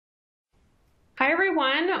Hi,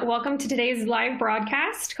 everyone. Welcome to today's live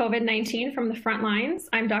broadcast, COVID-19 from the Frontlines.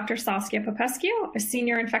 I'm Dr. Saskia Popescu, a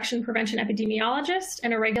senior infection prevention epidemiologist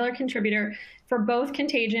and a regular contributor for both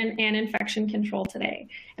Contagion and Infection Control Today.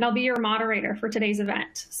 And I'll be your moderator for today's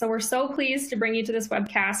event. So we're so pleased to bring you to this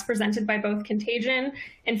webcast presented by both Contagion,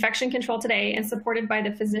 Infection Control Today, and supported by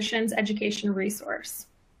the Physicians Education Resource.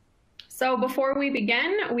 So before we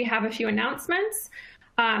begin, we have a few announcements.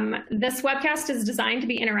 This webcast is designed to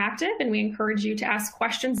be interactive, and we encourage you to ask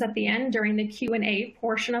questions at the end during the Q&A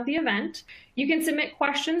portion of the event. You can submit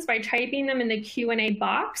questions by typing them in the Q&A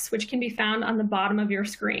box, which can be found on the bottom of your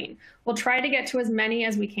screen. We'll try to get to as many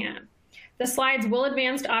as we can. The slides will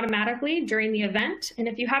advance automatically during the event, and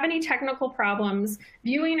if you have any technical problems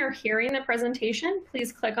viewing or hearing the presentation,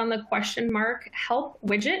 please click on the question mark help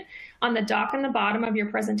widget on the dock on the bottom of your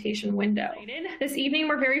presentation window. This evening,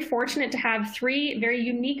 we're very fortunate to have three very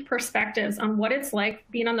unique perspectives on what it's like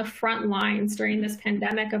being on the front lines during this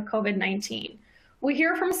pandemic of COVID-19. We'll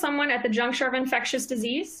hear from someone at the juncture of infectious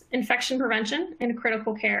disease, infection prevention, and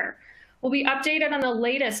critical care. We'll be updated on the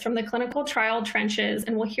latest from the clinical trial trenches,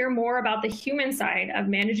 and we'll hear more about the human side of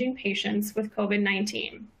managing patients with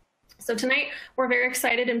COVID-19. So tonight, we're very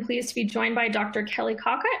excited and pleased to be joined by Dr. Kelly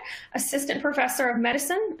Cockett, Assistant Professor of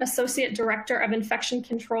Medicine, Associate Director of Infection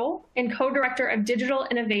Control, and Co-Director of Digital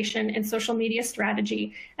Innovation and Social Media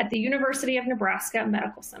Strategy at the University of Nebraska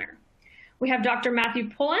Medical Center. We have Dr. Matthew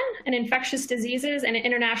Pullen, an infectious diseases and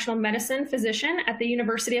international medicine physician at the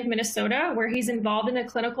University of Minnesota, where he's involved in a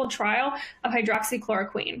clinical trial of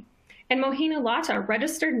hydroxychloroquine. And Mohina Latta,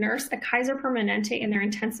 registered nurse at Kaiser Permanente in their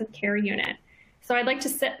intensive care unit. So I'd like to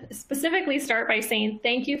specifically start by saying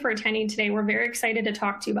thank you for attending today. We're very excited to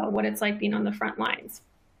talk to you about what it's like being on the front lines.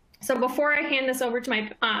 So before I hand this over to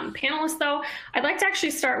my panelists, though, I'd like to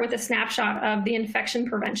actually start with a snapshot of the infection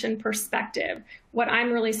prevention perspective, what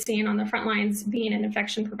I'm really seeing on the front lines being an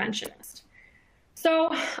infection preventionist. So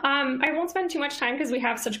I won't spend too much time because we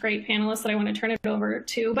have such great panelists that I want to turn it over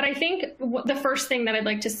to. But I think the first thing that I'd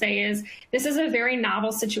like to say is this is a very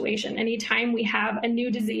novel situation. Anytime we have a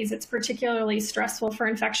new disease, it's particularly stressful for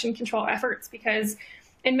infection control efforts because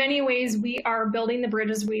in many ways, we are building the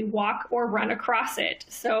bridge as we walk or run across it.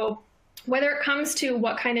 So whether it comes to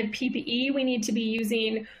what kind of PPE we need to be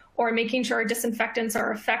using or making sure our disinfectants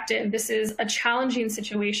are effective, this is a challenging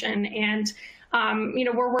situation. And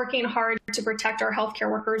we're working hard to protect our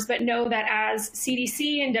healthcare workers, but know that as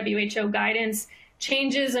CDC and WHO guidance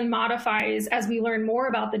changes and modifies as we learn more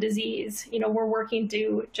about the disease, we're working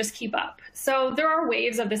to just keep up. So there are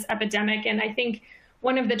waves of this epidemic, and I think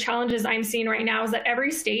one of the challenges I'm seeing right now is that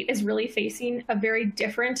every state is really facing a very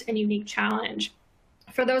different and unique challenge.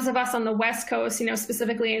 For those of us on the West Coast,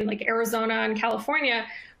 specifically in like Arizona and California,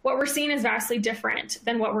 what we're seeing is vastly different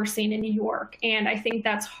than what we're seeing in New York. And I think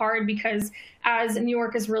that's hard because as New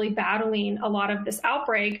York is really battling a lot of this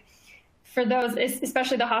outbreak, for those,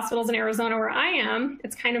 especially the hospitals in Arizona where I am,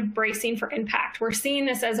 it's kind of bracing for impact. We're seeing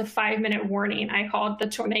this as a 5-minute warning. I call it the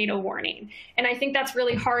tornado warning. And I think that's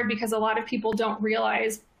really hard because a lot of people don't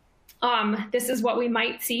realize this is what we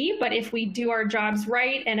might see, but if we do our jobs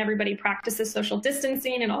right and everybody practices social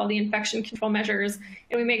distancing and all the infection control measures,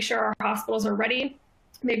 and we make sure our hospitals are ready,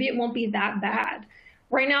 maybe it won't be that bad.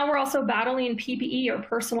 Right now, we're also battling PPE or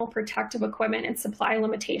personal protective equipment and supply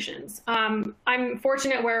limitations. I'm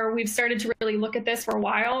fortunate where we've started to really look at this for a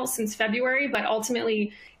while, since February, but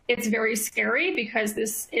ultimately it's very scary because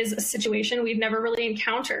this is a situation we've never really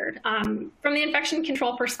encountered. From the infection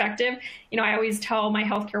control perspective, I always tell my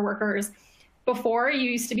healthcare workers, before,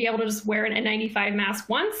 you used to be able to just wear an N95 mask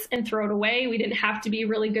once and throw it away. We didn't have to be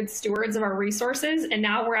really good stewards of our resources. And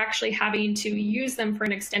now we're actually having to use them for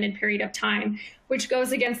an extended period of time, which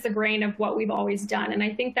goes against the grain of what we've always done. And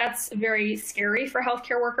I think that's very scary for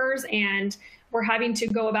healthcare workers. And we're having to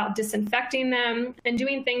go about disinfecting them and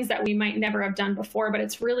doing things that we might never have done before. But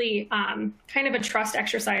it's really kind of a trust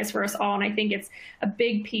exercise for us all. And I think it's a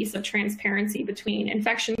big piece of transparency between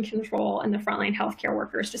infection control and the frontline healthcare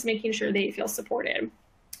workers, just making sure they feel supported.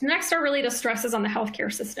 Next are really the stresses on the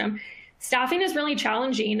healthcare system. Staffing is really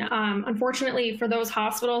challenging. Unfortunately, for those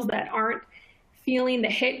hospitals that aren't feeling the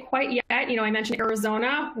hit quite yet, I mentioned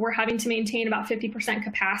Arizona, we're having to maintain about 50%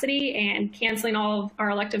 capacity and canceling all of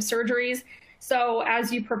our elective surgeries. So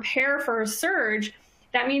as you prepare for a surge,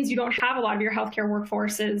 that means you don't have a lot of your healthcare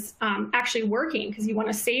workforces actually working because you want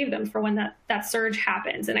to save them for when that surge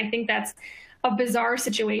happens. And I think that's a bizarre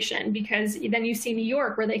situation because then you see New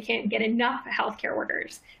York where they can't get enough healthcare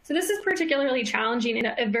workers. So this is particularly challenging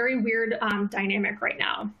and a very weird dynamic right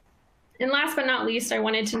now. And last but not least, I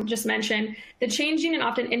wanted to just mention the changing and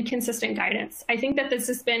often inconsistent guidance. I think that this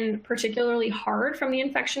has been particularly hard from the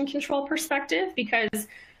infection control perspective because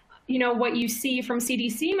what you see from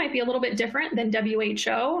CDC might be a little bit different than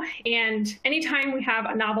WHO. And anytime we have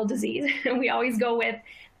a novel disease, we always go with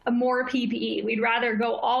more PPE. We'd rather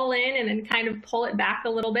go all in and then kind of pull it back a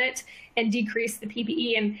little bit and decrease the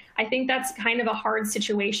PPE. And I think that's kind of a hard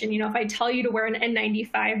situation. If I tell you to wear an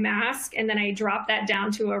N95 mask and then I drop that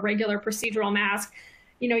down to a regular procedural mask,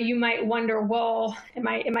 you might wonder, well, am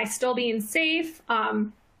I still being safe?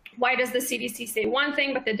 Why does the CDC say one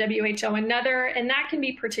thing, but the WHO another? And that can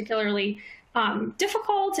be particularly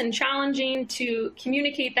difficult and challenging to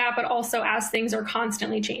communicate that, but also as things are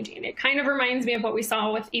constantly changing. It kind of reminds me of what we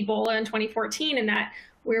saw with Ebola in 2014, in that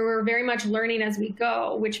we were very much learning as we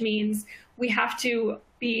go, which means we have to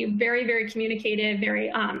be very, very communicative,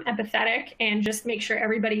 very empathetic, and just make sure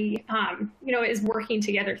everybody, is working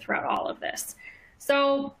together throughout all of this.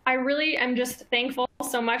 So I really am just thankful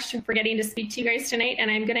so much for getting to speak to you guys tonight,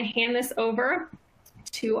 and I'm going to hand this over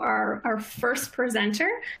to our first presenter,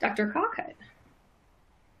 Dr. Cockett.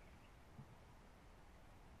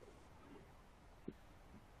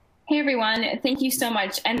 Hey everyone, thank you so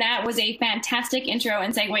much. And that was a fantastic intro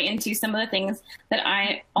and segue into some of the things that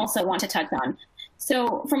I also want to touch on.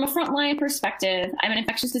 So from a frontline perspective, I'm an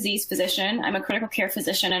infectious disease physician, I'm a critical care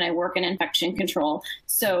physician, and I work in infection control.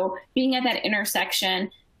 So being at that intersection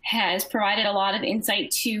has provided a lot of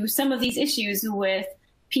insight to some of these issues with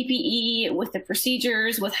PPE, with the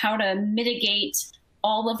procedures, with how to mitigate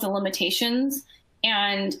all of the limitations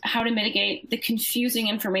and how to mitigate the confusing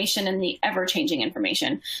information and the ever-changing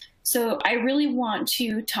information. So I really want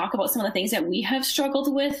to talk about some of the things that we have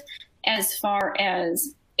struggled with as far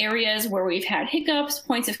as areas where we've had hiccups,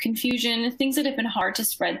 points of confusion, things that have been hard to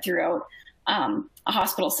spread throughout a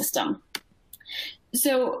hospital system.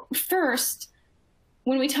 So first,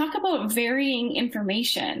 when we talk about varying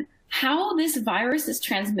information, how this virus is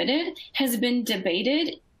transmitted has been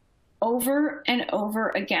debated over and over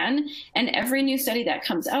again. And every new study that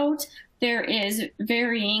comes out, there is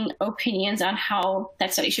varying opinions on how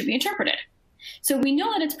that study should be interpreted. So we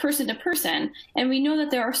know that it's person to person, and we know that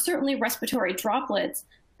there are certainly respiratory droplets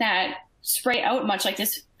that spray out, much like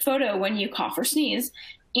this photo, when you cough or sneeze,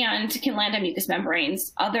 and can land on mucous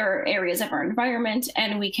membranes, other areas of our environment,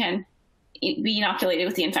 and we can be inoculated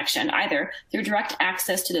with the infection, either through direct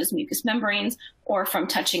access to those mucous membranes or from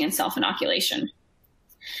touching and self-inoculation.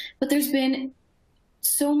 But there's been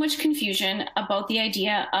so much confusion about the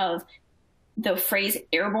idea of the phrase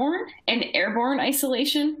airborne and airborne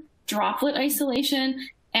isolation, droplet isolation,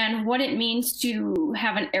 and what it means to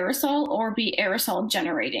have an aerosol or be aerosol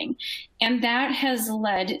generating. And that has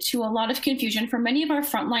led to a lot of confusion for many of our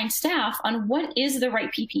frontline staff on what is the right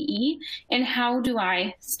PPE and how do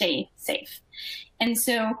I stay safe. And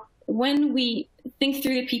so when we think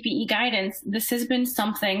through the PPE guidance, this has been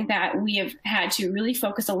something that we have had to really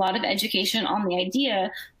focus a lot of education on the idea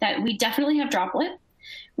that we definitely have droplet.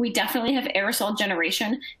 We definitely have aerosol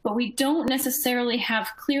generation, but we don't necessarily have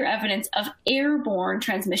clear evidence of airborne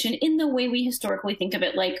transmission in the way we historically think of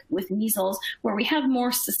it, like with measles, where we have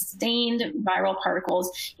more sustained viral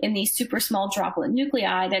particles in these super small droplet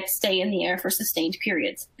nuclei that stay in the air for sustained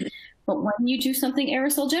periods. But when you do something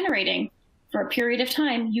aerosol generating for a period of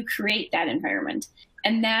time, you create that environment.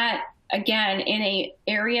 And that, again, in an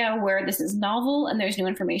area where this is novel and there's new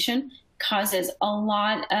information, causes a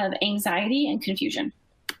lot of anxiety and confusion.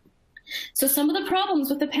 So some of the problems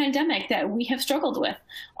with the pandemic that we have struggled with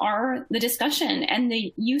are the discussion and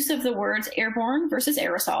the use of the words airborne versus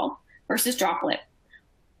aerosol versus droplet.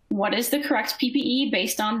 What is the correct PPE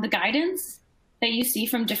based on the guidance that you see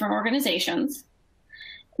from different organizations?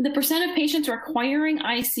 The percent of patients requiring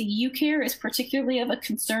ICU care is particularly of a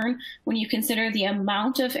concern when you consider the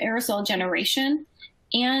amount of aerosol generation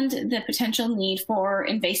and the potential need for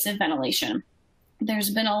invasive ventilation.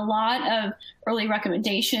 There's been a lot of early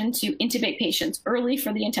recommendation to intubate patients early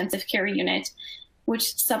for the intensive care unit,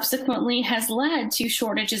 which subsequently has led to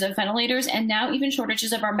shortages of ventilators and now even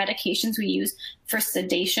shortages of our medications we use for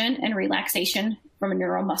sedation and relaxation from a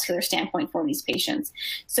neuromuscular standpoint for these patients.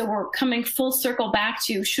 So we're coming full circle back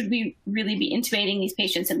to, should we really be intubating these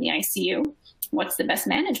patients in the ICU? What's the best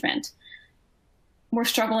management? We're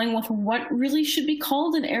struggling with what really should be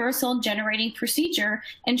called an aerosol generating procedure,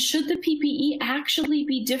 and should the PPE actually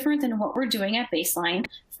be different than what we're doing at baseline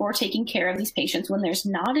for taking care of these patients when there's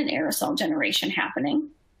not an aerosol generation happening?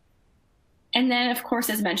 And then, of course,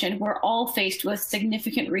 as mentioned, we're all faced with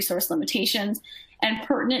significant resource limitations, and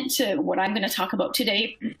pertinent to what I'm going to talk about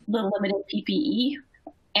today, the limited PPE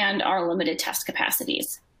and our limited test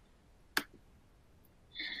capacities.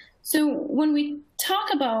 So when we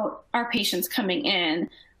talk about our patients coming in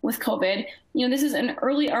with COVID, this is an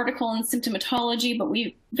early article in symptomatology, but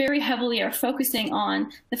we very heavily are focusing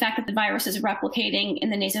on the fact that the virus is replicating in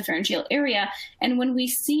the nasopharyngeal area. And when we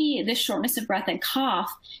see this shortness of breath and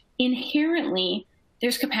cough, inherently,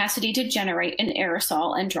 there's capacity to generate an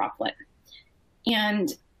aerosol and droplet.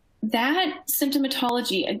 And that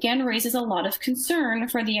symptomatology, again, raises a lot of concern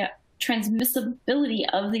for the transmissibility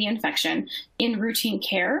of the infection in routine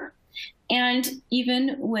care, and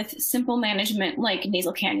even with simple management like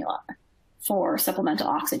nasal cannula for supplemental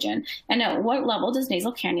oxygen. And at what level does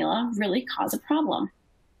nasal cannula really cause a problem?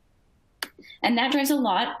 And that drives a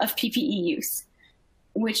lot of PPE use,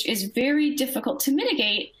 which is very difficult to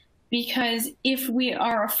mitigate, because if we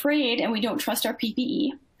are afraid and we don't trust our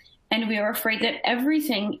PPE, and we are afraid that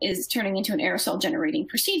everything is turning into an aerosol generating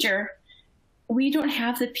procedure, we don't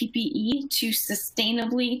have the PPE to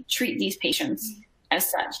sustainably treat these patients as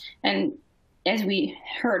such. And as we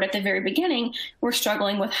heard at the very beginning, we're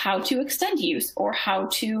struggling with how to extend use or how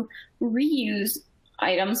to reuse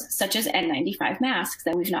items such as N95 masks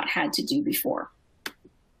that we've not had to do before.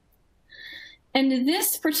 And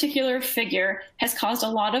this particular figure has caused a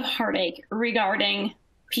lot of heartache regarding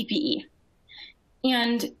PPE.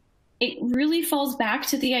 And it really falls back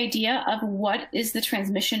to the idea of what is the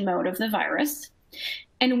transmission mode of the virus.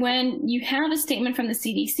 And when you have a statement from the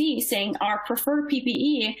CDC saying our preferred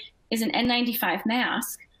PPE is an N95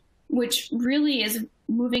 mask, which really is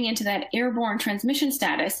moving into that airborne transmission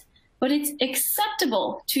status, but it's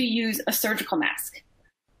acceptable to use a surgical mask,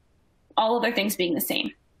 all other things being the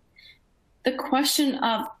same. The question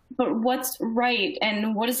of, but what's right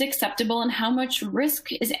and what is acceptable and how much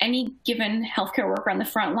risk is any given healthcare worker on the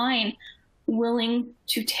front line willing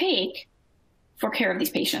to take for care of these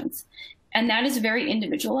patients? And that is very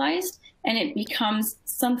individualized, and it becomes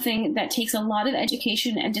something that takes a lot of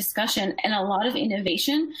education and discussion and a lot of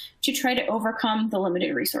innovation to try to overcome the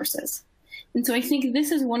limited resources. And so I think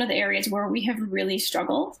this is one of the areas where we have really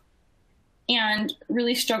struggled, and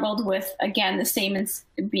really struggled with, again, the statements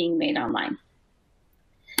being made online.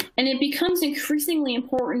 And it becomes increasingly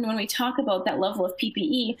important when we talk about that level of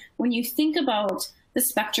PPE, when you think about the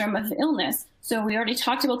spectrum of illness. So we already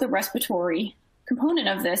talked about the respiratory component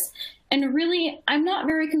of this. And really, I'm not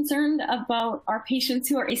very concerned about our patients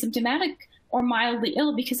who are asymptomatic or mildly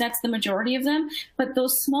ill, because that's the majority of them. But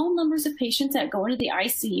those small numbers of patients that go into the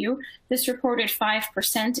ICU, this reported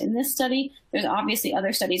 5% in this study. There's obviously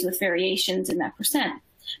other studies with variations in that percent.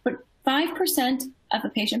 But 5% of the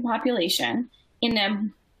patient population in a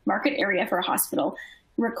market area for a hospital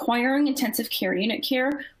requiring intensive care unit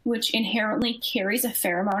care, which inherently carries a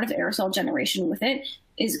fair amount of aerosol generation with it,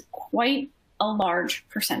 is quite a large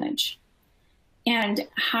percentage. And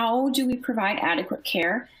how do we provide adequate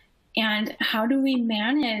care? And how do we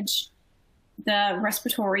manage the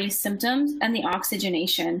respiratory symptoms and the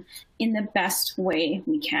oxygenation in the best way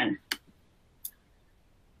we can?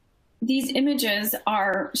 These images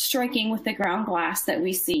are striking with the ground glass that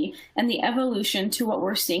we see and the evolution to what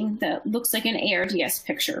we're seeing that looks like an ARDS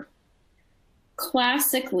picture.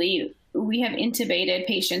 Classically, we have intubated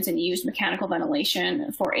patients and used mechanical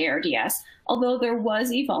ventilation for ARDS, although there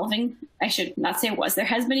was evolving, I should not say was, there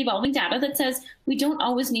has been evolving data that says we don't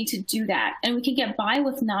always need to do that. And we can get by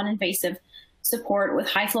with non-invasive support with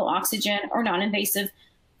high flow oxygen or non-invasive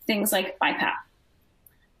things like BiPAP.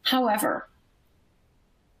 However,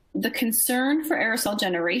 the concern for aerosol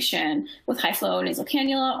generation with high flow nasal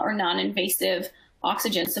cannula or non-invasive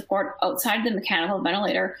oxygen support outside the mechanical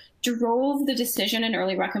ventilator drove the decision and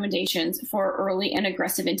early recommendations for early and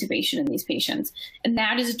aggressive intubation in these patients. And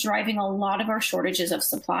that is driving a lot of our shortages of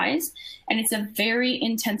supplies. And it's a very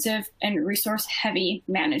intensive and resource heavy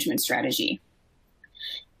management strategy.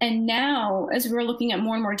 And now, as we're looking at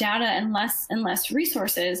more and more data and less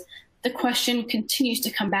resources, the question continues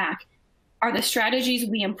to come back. Are the strategies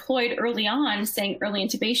we employed early on, saying early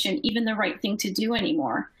intubation, even the right thing to do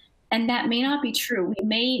anymore? And that may not be true. We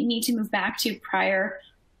may need to move back to prior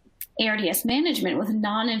ARDS management with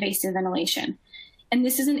non-invasive ventilation. And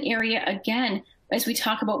this is an area, again, as we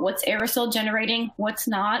talk about what's aerosol generating, what's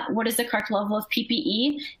not, what is the correct level of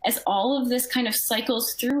PPE, as all of this kind of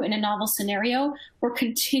cycles through in a novel scenario, we're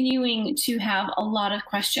continuing to have a lot of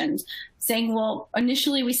questions saying, well,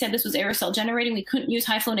 initially we said this was aerosol generating. We couldn't use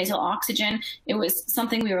high flow nasal oxygen. It was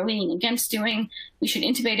something we were leaning against doing. We should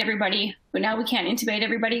intubate everybody, but now we can't intubate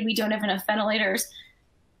everybody. We don't have enough ventilators.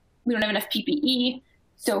 We don't have enough PPE.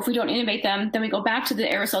 So if we don't intubate them, then we go back to the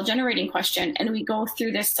aerosol generating question, and we go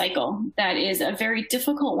through this cycle that is a very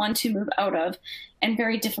difficult one to move out of and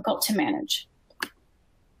very difficult to manage.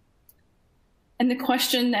 And the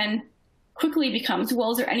question then quickly becomes,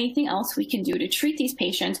 well, is there anything else we can do to treat these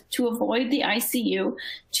patients to avoid the ICU,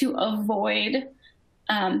 to avoid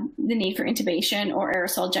the need for intubation or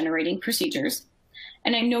aerosol generating procedures?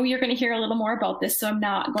 And I know you're going to hear a little more about this, so I'm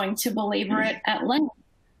not going to belabor it at length,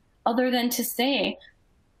 other than to say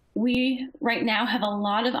we right now have a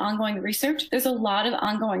lot of ongoing research. There's a lot of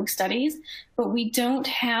ongoing studies, but we don't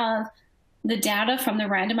have the data from the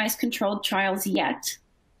randomized controlled trials yet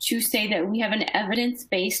to say that we have an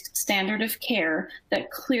evidence-based standard of care that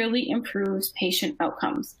clearly improves patient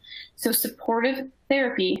outcomes. So supportive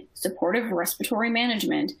therapy, supportive respiratory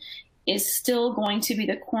management is still going to be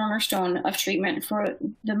the cornerstone of treatment for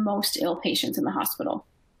the most ill patients in the hospital.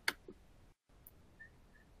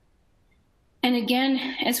 And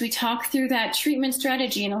again, as we talk through that treatment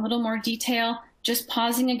strategy in a little more detail, just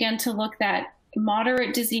pausing again to look that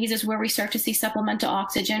moderate disease is where we start to see supplemental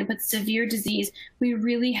oxygen, but severe disease, we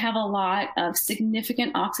really have a lot of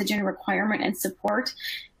significant oxygen requirement and support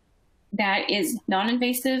that is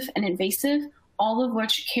non-invasive and invasive, all of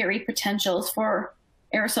which carry potentials for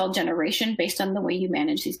aerosol generation based on the way you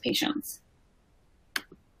manage these patients.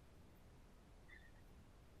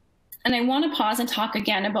 And I want to pause and talk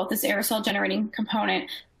again about this aerosol generating component,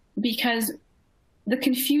 because the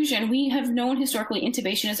confusion, we have known historically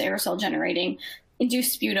intubation is aerosol generating,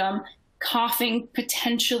 induced sputum, coughing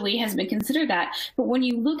potentially has been considered that. But when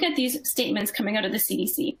you look at these statements coming out of the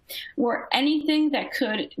CDC, where anything that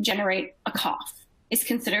could generate a cough is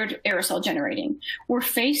considered aerosol generating, we're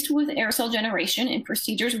faced with aerosol generation in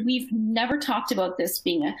procedures we've never talked about this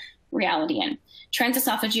being a reality in.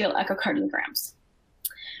 Transesophageal echocardiograms,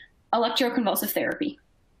 electroconvulsive therapy.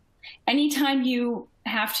 Anytime you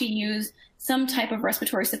have to use some type of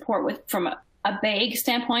respiratory support from a bag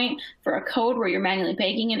standpoint for a code where you're manually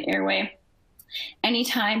bagging an airway,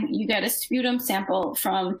 anytime you get a sputum sample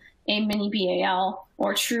from a mini BAL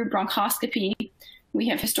or true bronchoscopy, we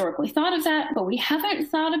have historically thought of that, but we haven't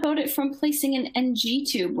thought about it from placing an NG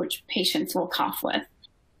tube, which patients will cough with.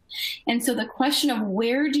 And so the question of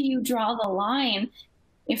where do you draw the line,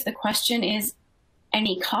 if the question is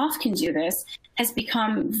any cough can do this, has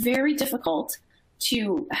become very difficult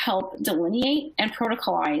to help delineate and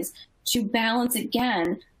protocolize to balance,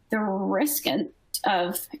 again, the risk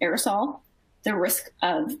of aerosol, the risk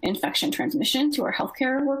of infection transmission to our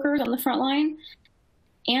healthcare workers on the front line,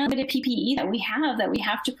 and the PPE that we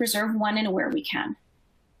have to preserve when and where we can.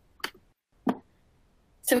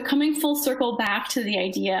 So coming full circle back to the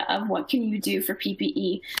idea of what can you do for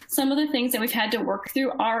PPE, some of the things that we've had to work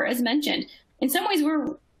through are, as mentioned, in some ways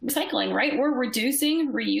we're recycling, right? We're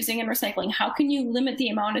reducing, reusing, and recycling. How can you limit the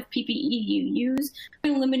amount of PPE you use by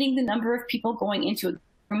limiting the number of people going into a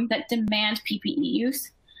room that demand PPE use,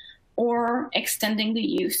 or extending the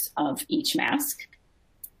use of each mask?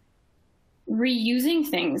 Reusing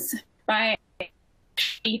things by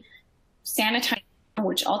sanitizing,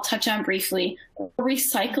 which I'll touch on briefly, or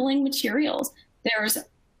recycling materials. There's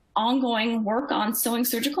ongoing work on sewing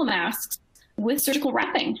surgical masks with surgical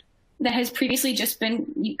wrapping that has previously just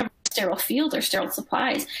been sterile field or sterile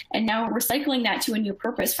supplies, and now we're recycling that to a new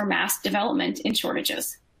purpose for mask development in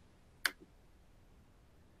shortages.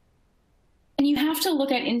 And you have to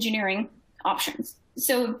look at engineering options.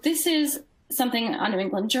 So this is something on New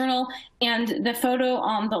England Journal, and the photo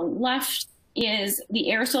on the left is the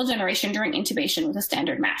aerosol generation during intubation with a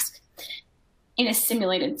standard mask in a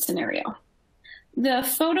simulated scenario. The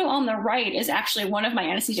photo on the right is actually one of my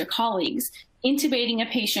anesthesia colleagues intubating a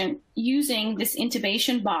patient using this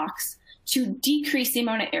intubation box to decrease the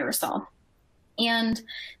amount of aerosol. And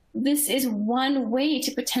this is one way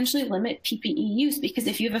to potentially limit PPE use, because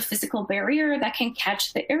if you have a physical barrier that can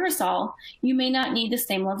catch the aerosol, you may not need the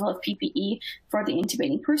same level of PPE for the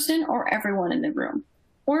intubating person or everyone in the room.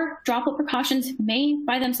 Or droplet precautions may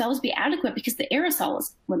by themselves be adequate because the aerosol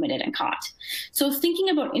is limited and caught. So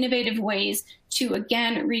thinking about innovative ways to,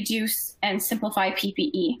 again, reduce and simplify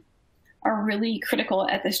PPE are really critical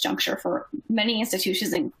at this juncture for many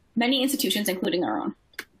institutions, including our own.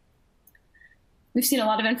 We've seen a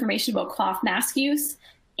lot of information about cloth mask use,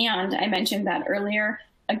 and I mentioned that earlier.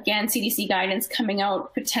 Again, CDC guidance coming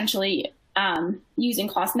out potentially using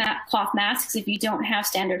cloth masks if you don't have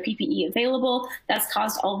standard PPE available. That's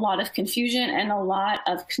caused a lot of confusion and a lot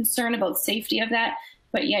of concern about safety of that,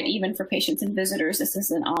 but yet even for patients and visitors, this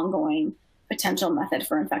is an ongoing potential method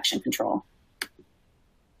for infection control.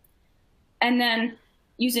 And then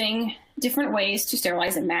using different ways to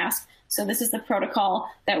sterilize a mask. So this is the protocol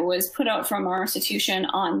that was put out from our institution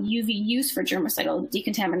on UV use for germicidal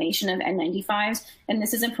decontamination of N95s. And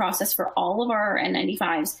this is in process for all of our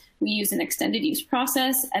N95s. We use an extended use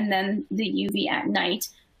process and then the UV at night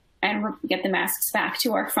and get the masks back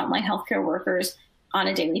to our frontline healthcare workers on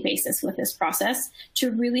a daily basis with this process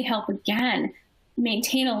to really help, again,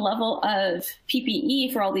 maintain a level of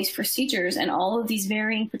PPE for all these procedures and all of these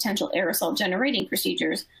varying potential aerosol generating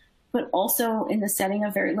procedures, but also in the setting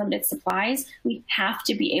of very limited supplies, we have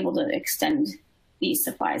to be able to extend these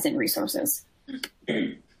supplies and resources.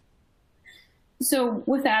 So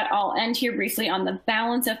with that, I'll end here briefly on the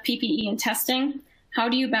balance of PPE and testing. How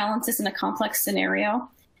do you balance this in a complex scenario?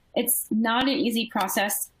 It's not an easy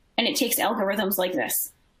process, and it takes algorithms like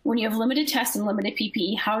this. When you have limited tests and limited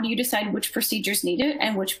PPE, how do you decide which procedures need it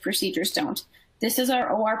and which procedures don't? This is our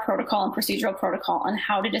OR protocol and procedural protocol on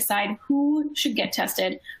how to decide who should get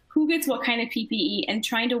tested, who gets what kind of PPE, and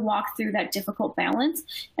trying to walk through that difficult balance.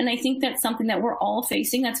 And I think that's something that we're all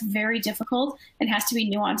facing that's very difficult and has to be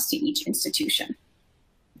nuanced to each institution.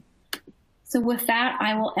 So with that,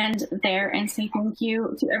 I will end there and say thank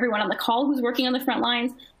you to everyone on the call who's working on the front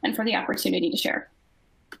lines and for the opportunity to share.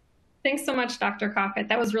 Thanks so much, Dr. Coffett.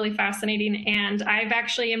 That was really fascinating. And I've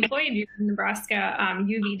actually employed you in Nebraska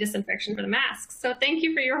UV disinfection for the masks. So thank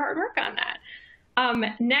you for your hard work on that.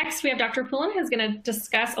 Next, we have Dr. Poulin, who's going to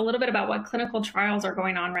discuss a little bit about what clinical trials are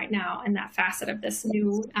going on right now in that facet of this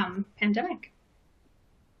new pandemic.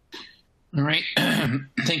 All right.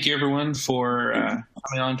 Thank you, everyone, for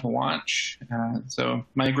coming on to watch. So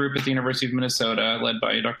my group at the University of Minnesota, led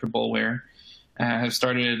by Dr. Boulware, have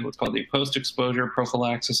started what's called the Post-Exposure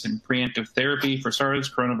Prophylaxis and Preemptive Therapy for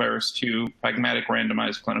SARS coronavirus 2 pragmatic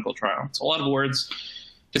randomized clinical trial. It's a lot of words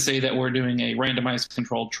to say that we're doing a randomized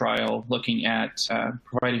controlled trial looking at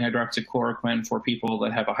providing hydroxychloroquine for people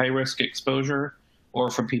that have a high-risk exposure or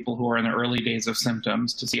for people who are in the early days of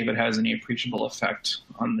symptoms to see if it has any appreciable effect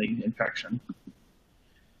on the infection.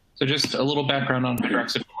 So just a little background on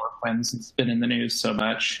hydroxychloroquine, since it's been in the news so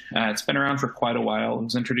much. It's been around for quite a while. It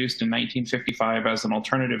was introduced in 1955 as an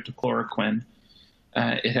alternative to chloroquine.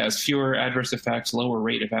 It has fewer adverse effects, lower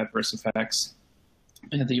rate of adverse effects.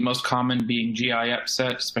 The most common being GI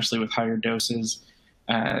upset, especially with higher doses,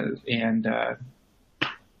 and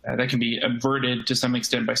that can be averted to some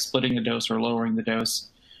extent by splitting the dose or lowering the dose.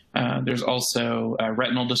 There's also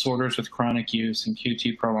retinal disorders with chronic use and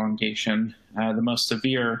QT prolongation, the most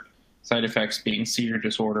severe side effects being seizure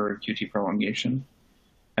disorder and QT prolongation.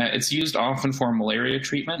 It's used often for malaria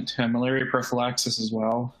treatment, malaria prophylaxis as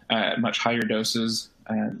well, at much higher doses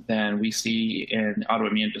than we see in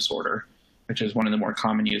autoimmune disorder, which is one of the more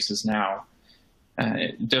common uses now.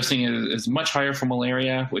 Dosing is much higher for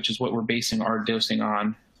malaria, which is what we're basing our dosing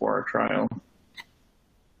on for our trial.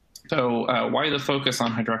 So why the focus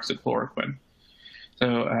on hydroxychloroquine?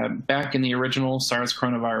 So back in the original SARS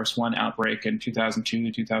coronavirus 1 outbreak in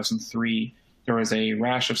 2002, 2003, there was a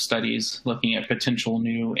rash of studies looking at potential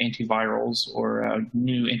new antivirals or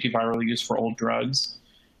new antiviral use for old drugs.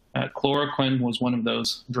 Chloroquine was one of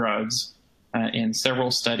those drugs. In several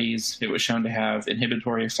studies, it was shown to have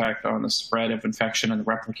inhibitory effect on the spread of infection and the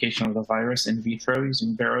replication of the virus in vitro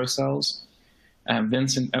using Vero cells.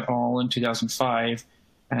 Vincent et al. In 2005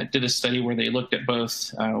 did a study where they looked at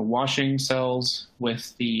both washing cells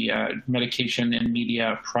with the medication in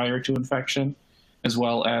media prior to infection, as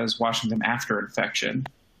well as washing them after infection.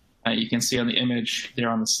 You can see on the image there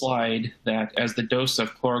on the slide that as the dose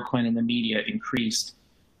of chloroquine in the media increased,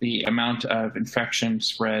 the amount of infection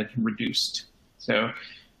spread reduced. So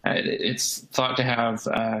it's thought to have,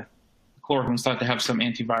 chloroquine is thought to have some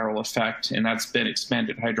antiviral effect, and that's been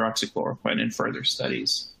expanded to hydroxychloroquine in further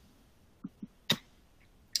studies.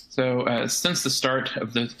 So since the start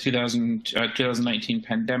of the 2019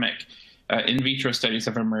 pandemic, in vitro studies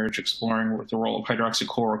have emerged exploring the role of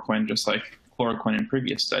hydroxychloroquine, just like chloroquine in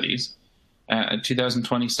previous studies. A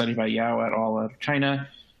 2020 study by Yao et al. Out of China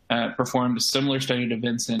performed a similar study to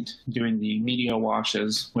Vincent, doing the media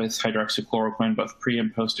washes with hydroxychloroquine, both pre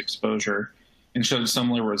and post exposure, and showed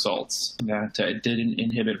similar results that it didn't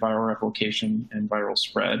inhibit viral replication and viral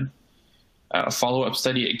spread. A follow-up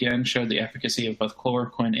study again showed the efficacy of both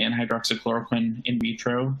chloroquine and hydroxychloroquine in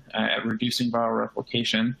vitro at reducing viral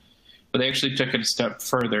replication, but they actually took it a step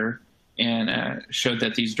further and showed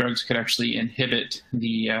that these drugs could actually inhibit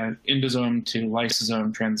the endosome to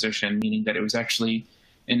lysosome transition, meaning that it was actually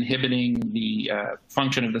inhibiting the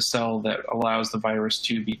function of the cell that allows the virus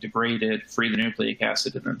to be degraded, free the nucleic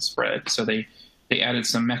acid, and then spread. So they added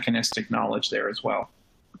some mechanistic knowledge there as well.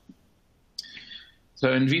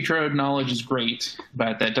 So in vitro knowledge is great,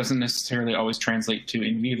 but that doesn't necessarily always translate to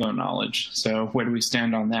in vivo knowledge. So where do we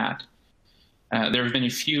stand on that? There have been a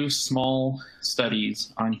few small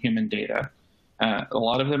studies on human data. A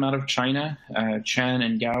lot of them out of China. Chen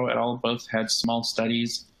and Gao et al. Both had small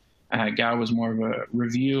studies GAO was more of a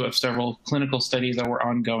review of several clinical studies that were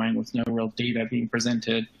ongoing with no real data being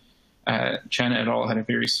presented. Chen et al. Had a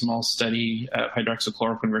very small study of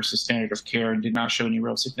hydroxychloroquine versus standard of care and did not show any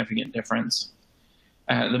real significant difference.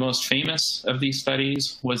 The most famous of these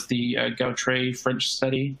studies was the Gautret French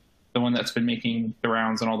study, the one that's been making the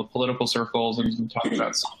rounds in all the political circles and has been talked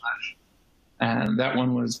about so much. And that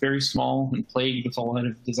one was very small and plagued with a lot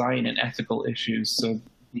of design and ethical issues. So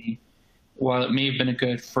while it may have been a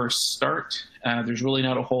good first start, there's really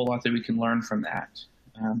not a whole lot that we can learn from that.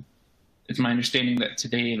 It's my understanding that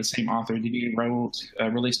today the same author, Didier Raoult,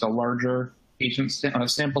 released a larger patient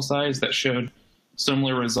sample size that showed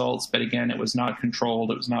similar results, but again, it was not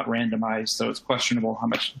controlled, it was not randomized, so it's questionable how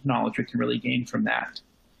much knowledge we can really gain from that.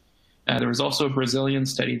 There was also a Brazilian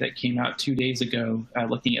study that came out 2 days ago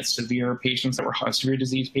looking at severe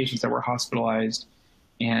disease patients that were hospitalized.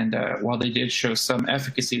 And while they did show some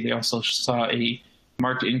efficacy, they also saw a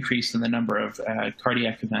marked increase in the number of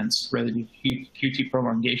cardiac events related to QT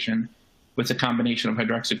prolongation with a combination of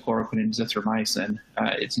hydroxychloroquine and zithromycin.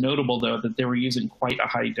 It's notable, though, that they were using quite a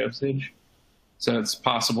high dosage. So it's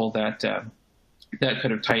possible that that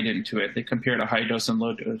could have tied into it. They compared a high dose and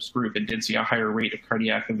low dose group and did see a higher rate of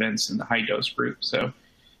cardiac events in the high dose group. So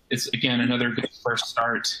it's, again, another good first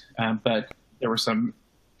start, but there were some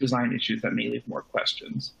design issues that may leave more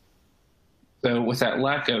questions. So with that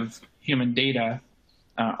lack of human data,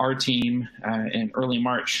 our team in early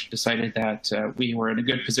March decided that we were in a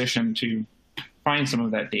good position to find some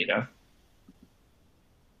of that data.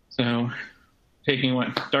 So taking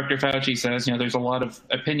what Dr. Fauci says, there's a lot of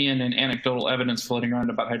opinion and anecdotal evidence floating around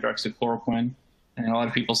about hydroxychloroquine, and a lot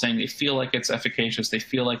of people saying they feel like it's efficacious, they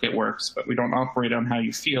feel like it works, but we don't operate on how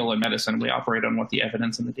you feel in medicine, we operate on what the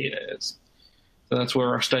evidence and the data is. So that's where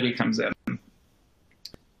our study comes in.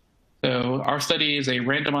 So our study is a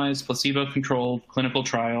randomized placebo-controlled clinical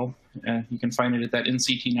trial. You can find it at that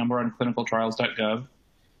NCT number on clinicaltrials.gov.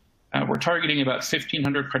 We're targeting about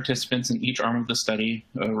 1,500 participants in each arm of the study.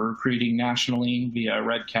 We're recruiting nationally via a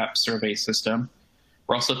REDCap survey system.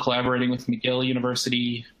 We're also collaborating with McGill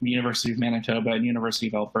University, University of Manitoba, and University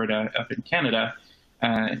of Alberta up in Canada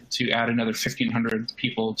to add another 1,500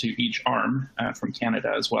 people to each arm from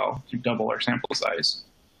Canada as well, to double our sample size.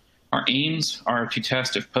 Our aims are to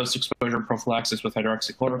test if post-exposure prophylaxis with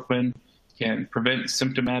hydroxychloroquine can prevent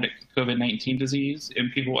symptomatic COVID-19 disease in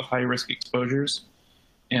people with high-risk exposures.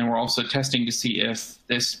 And we're also testing to see if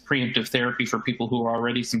this preemptive therapy for people who are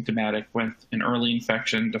already symptomatic with an early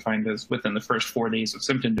infection, defined as within the first 4 days of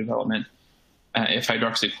symptom development, if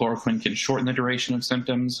hydroxychloroquine can shorten the duration of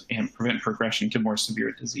symptoms and prevent progression to more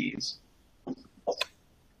severe disease.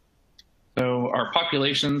 So our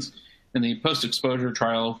populations in the post-exposure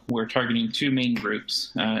trial, we're targeting two main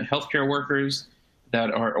groups, healthcare workers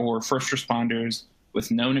or first responders with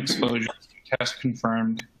known exposures to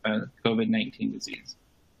test-confirmed COVID-19 disease.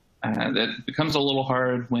 That becomes a little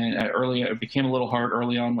hard when it became a little hard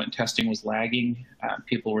early on when testing was lagging.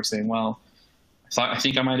 People were saying, well, I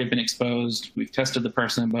think I might have been exposed. We've tested the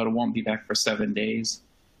person, but it won't be back for 7 days.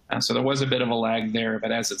 So there was a bit of a lag there,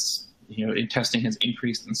 but as it's, testing has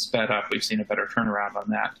increased and sped up, we've seen a better turnaround on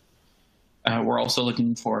that. We're also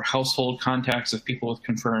looking for household contacts of people with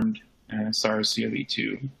confirmed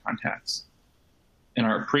SARS-CoV-2 contacts. In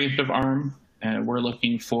our preemptive arm, we're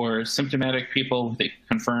looking for symptomatic people with a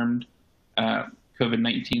confirmed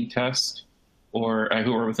COVID-19 test or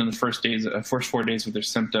who are within the first 4 days of their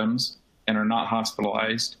symptoms and are not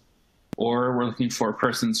hospitalized. Or we're looking for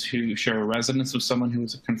persons who share a residence with someone who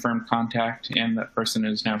is a confirmed contact and that person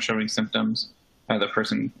is now showing symptoms, the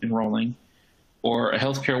person enrolling. Or a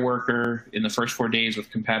healthcare worker in the first 4 days with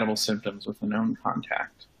compatible symptoms with a known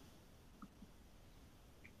contact.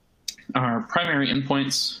 Our primary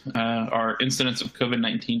endpoints are incidence of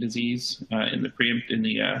COVID-19 disease in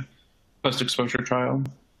the post-exposure trial.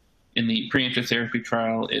 In the preemptive therapy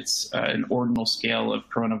trial, it's an ordinal scale of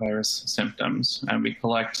coronavirus symptoms. We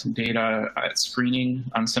collect data at screening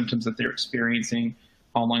on symptoms that they're experiencing,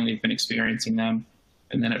 how long they've been experiencing them,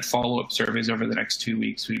 and then at follow-up surveys over the next 2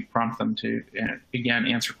 weeks, we prompt them to, again,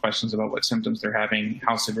 answer questions about what symptoms they're having,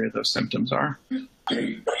 how severe those symptoms are.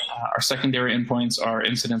 Our secondary endpoints are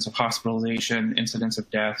incidence of hospitalization, incidence of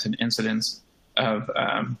death, and incidence of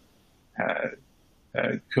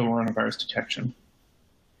coronavirus detection.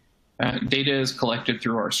 Data is collected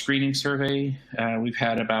through our screening survey. We've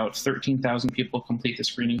had about 13,000 people complete the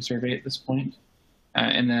screening survey at this point.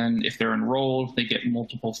 And then if they're enrolled, they get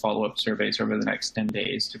multiple follow-up surveys over the next 10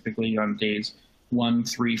 days, typically on days 1,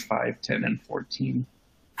 3, 5, 10, and 14.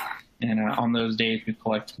 And on those days, we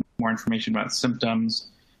collect more information about symptoms,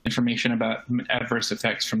 information about adverse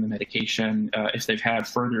effects from the medication. If they've had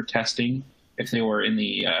further testing, if they were in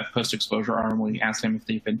the post-exposure arm, we asked them if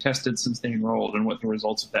they've been tested since they enrolled and what the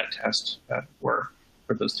results of that test were,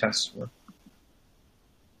 or those tests were.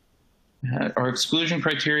 Our exclusion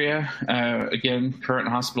criteria, again, current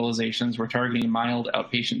hospitalizations, we're targeting mild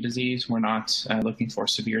outpatient disease. We're not looking for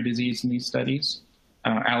severe disease in these studies.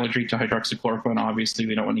 Allergy to hydroxychloroquine, obviously,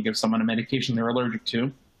 we don't want to give someone a medication they're allergic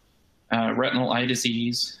to. Retinal eye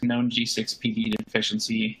disease, known G6PD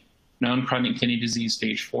deficiency, known chronic kidney disease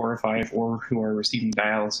stage 4 or 5, or who are receiving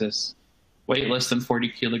dialysis, weight less than 40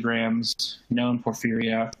 kilograms, known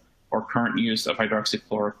porphyria, or current use of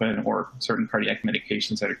hydroxychloroquine or certain cardiac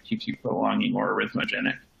medications that are QT prolonging or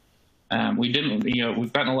arrhythmogenic.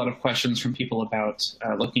 We've gotten a lot of questions from people about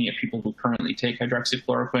looking at people who currently take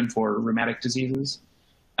hydroxychloroquine for rheumatic diseases.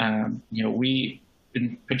 We,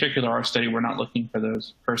 in particular, our study, we're not looking for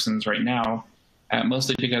those persons right now,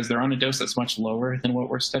 mostly because they're on a dose that's much lower than what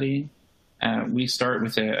we're studying. We start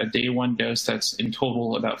with a day 1 dose that's in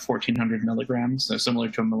total about 1,400 milligrams, so similar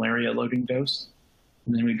to a malaria loading dose.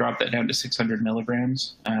 And then we drop that down to 600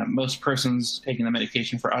 milligrams. Most persons taking the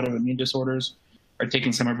medication for autoimmune disorders are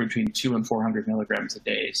taking somewhere between 200 and 400 milligrams a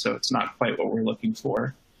day, so it's not quite what we're looking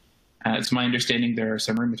for. It's my understanding there are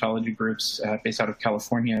some rheumatology groups based out of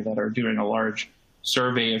California that are doing a large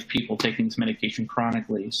survey of people taking this medication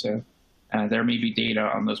chronically, so there may be data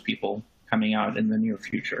on those people coming out in the near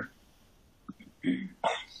future.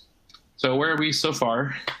 So where are we so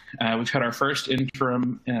far? We've had our first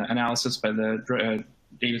interim analysis by the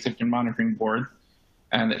Data Safety Monitoring Board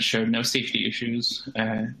that showed no safety issues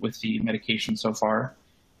with the medication so far.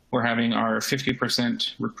 We're having our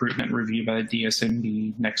 50% recruitment review by the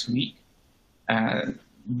DSMB next week.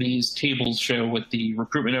 These tables show what the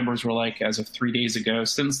recruitment numbers were like as of 3 days ago.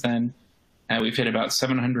 Since then, we've hit about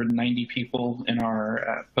 790 people in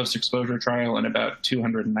our post-exposure trial and about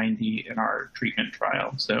 290 in our treatment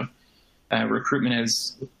trial. So recruitment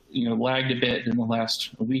has lagged a bit in the last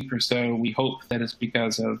week or so. We hope that it's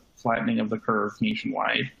because of flattening of the curve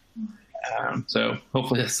nationwide. So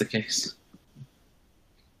hopefully that's the case.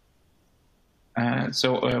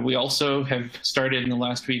 We also have started in the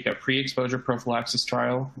last week a pre-exposure prophylaxis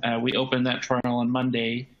trial. We opened that trial on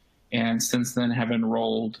Monday, and since then have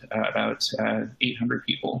enrolled about 800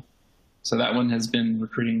 people. So that one has been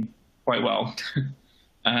recruiting quite well.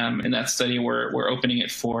 In that study, we're opening it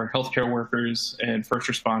for healthcare workers and first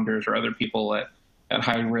responders or other people at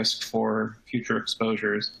high risk for future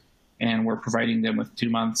exposures. And we're providing them with 2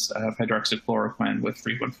 months of hydroxychloroquine with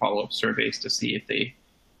frequent follow-up surveys to see if they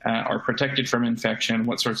are protected from infection,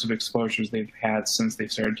 what sorts of exposures they've had since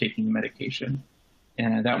they've started taking the medication.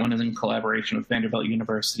 And that one is in collaboration with Vanderbilt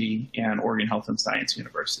University and Oregon Health and Science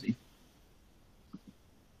University.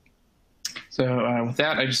 So with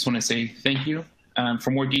that, I just want to say thank you. For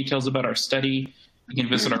more details about our study, you can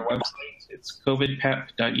visit our website. It's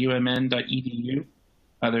covidpep.umn.edu.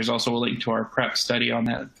 There's also a link to our PrEP study on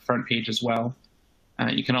that front page as well.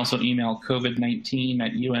 You can also email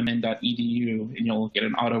covid19@umn.edu, and you'll get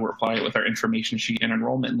an auto reply with our information sheet and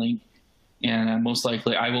enrollment link. And most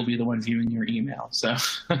likely, I will be the one viewing your email. So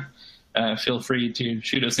feel free to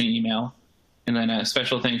shoot us an email. And then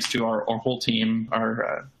special thanks to our whole team,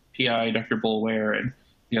 our PI, Dr. Bulware, and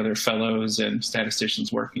the other fellows and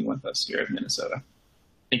statisticians working with us here at Minnesota.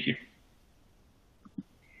 Thank you.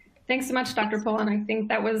 Thanks so much, Dr. Pullen. I think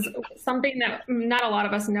that was something that not a lot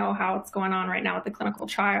of us know how it's going on right now with the clinical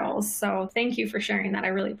trials. So thank you for sharing that. I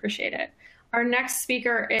really appreciate it. Our next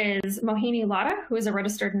speaker is Mohini Latta, who is a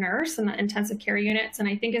registered nurse in the intensive care units, and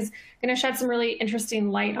I think is going to shed some really interesting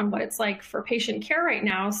light on what it's like for patient care right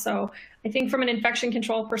now. So I think from an infection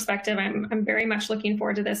control perspective, I'm very much looking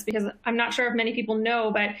forward to this, because I'm not sure if many people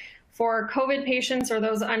know, but for COVID patients or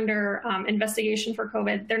those under investigation for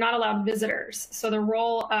COVID, they're not allowed visitors. So the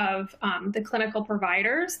role of the clinical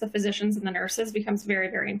providers, the physicians and the nurses, becomes very,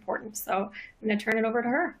 very important. So I'm going to turn it over to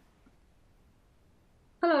her.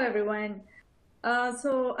 Hello, everyone.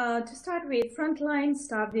 To start with, Frontlines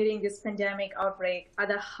staff during this pandemic outbreak are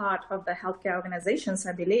the heart of the healthcare organizations,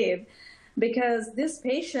 I believe, because these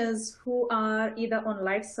patients who are either on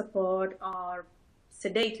life support or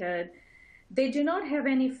sedated, they do not have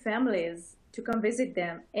any families to come visit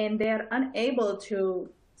them, and they are unable to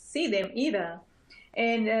see them either.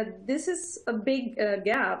 And this is a big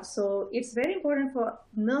gap. So it's very important for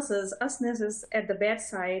nurses, us nurses at the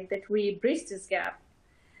bedside, that we bridge this gap.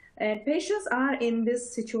 And patients are in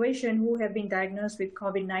this situation who have been diagnosed with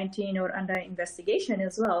COVID-19 or under investigation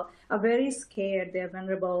as well, are very scared, they're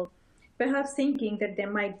vulnerable, perhaps thinking that they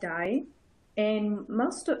might die. And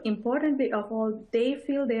most importantly of all, they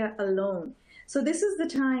feel they are alone. So this is the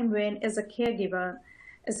time when, as a caregiver,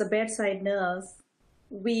 as a bedside nurse,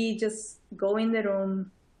 we just go in the room,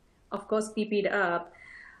 of course, PP'd up,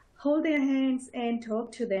 hold their hands and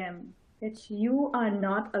talk to them that you are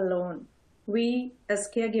not alone. We, as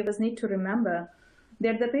caregivers, need to remember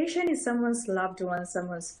that the patient is someone's loved one,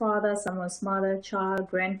 someone's father, someone's mother, child,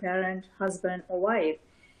 grandparent, husband, or wife.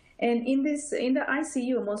 And in the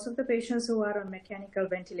ICU, most of the patients who are on mechanical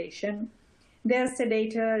ventilation, they're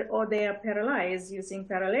sedated or they are paralyzed using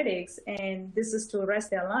paralytics, and this is to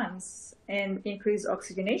rest their lungs and increase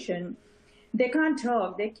oxygenation. They can't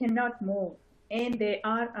talk, they cannot move, and they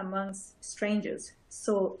are amongst strangers.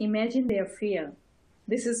 So imagine their fear.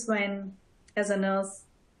 This is when, as a nurse,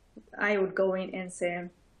 I would go in and say,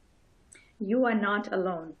 you are not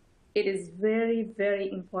alone. It is very,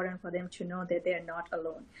 very important for them to know that they are not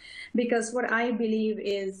alone. Because what I believe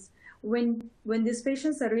is when these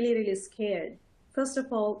patients are really, really scared, first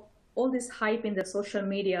of all this hype in the social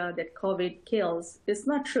media that COVID kills is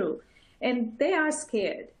not true. And they are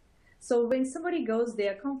scared. So when somebody goes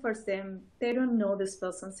there, comforts them, they don't know this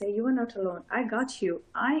person, say, you are not alone. I got you.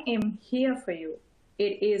 I am here for you.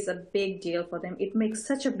 It is a big deal for them. It makes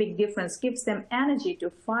such a big difference, gives them energy to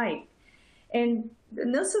fight. And the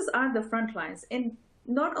nurses are the front lines. And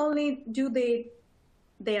not only do they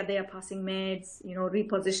are there passing meds,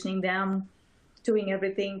 repositioning them, doing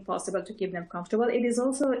everything possible to keep them comfortable. It is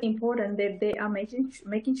also important that they are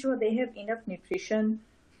making sure they have enough nutrition,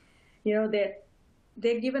 that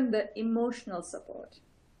they're given the emotional support.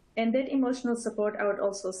 And that emotional support, I would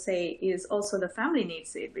also say, is also the family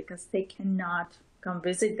needs it because they cannot come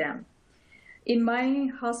visit them. In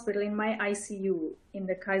my hospital, in my ICU, in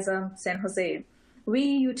the Kaiser San Jose, we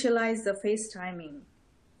utilize the FaceTiming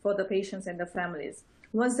for the patients and the families.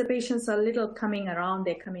 Once the patients are little coming around,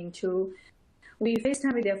 they're coming to, we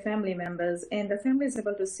FaceTime with their family members, and the family is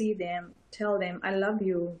able to see them, tell them, I love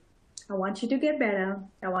you. I want you to get better.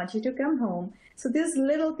 I want you to come home. So these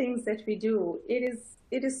little things that we do, it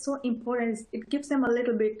is so important. It gives them a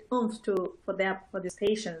little bit oomph for these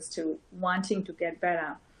patients to wanting to get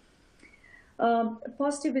better.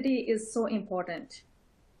 Positivity is so important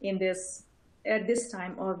at this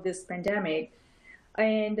time of this pandemic.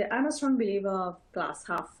 And I'm a strong believer of glass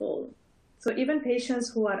half full. So even patients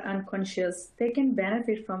who are unconscious, they can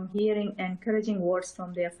benefit from hearing encouraging words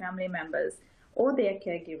from their family members or their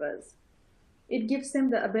caregivers. It gives them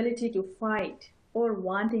the ability to fight or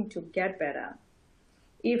wanting to get better.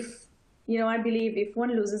 I believe if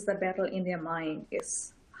one loses the battle in their mind,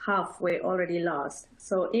 it's halfway already lost.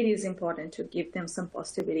 So it is important to give them some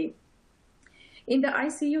positivity. In the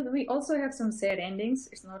ICU, we also have some sad endings.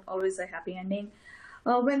 It's not always a happy ending.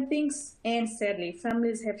 When things end sadly,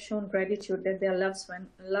 families have shown gratitude that their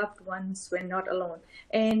loved ones were not alone.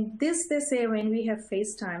 And this, they say, when we have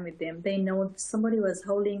FaceTime with them, they know somebody was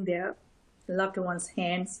holding their loved one's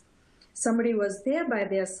hands. Somebody was there by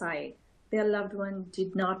their side. Their loved one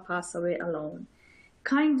did not pass away alone.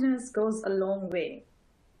 Kindness goes a long way.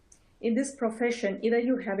 In this profession, either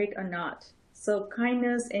you have it or not. So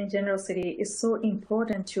kindness and generosity is so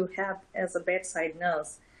important to have as a bedside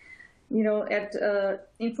nurse.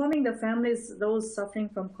 Informing the families, those suffering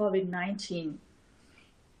from COVID-19,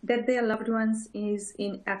 that their loved ones is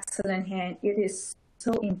in excellent hand. It is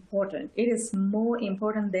so important. It is more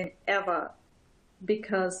important than ever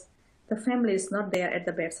because the family is not there at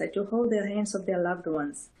the bedside to hold the hands of their loved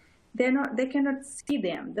ones. They cannot see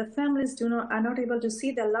them. The families are not able to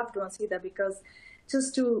see their loved ones either because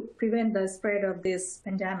just to prevent the spread of this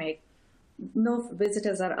pandemic, no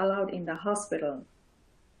visitors are allowed in the hospital.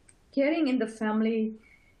 Caring in the family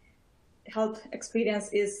health experience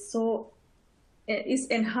is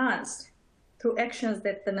enhanced through actions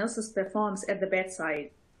that the nurses performs at the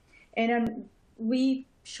bedside. And we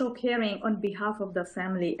show caring on behalf of the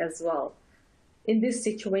family as well. In this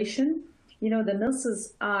situation, the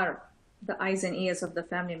nurses are the eyes and ears of the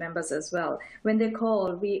family members as well. When they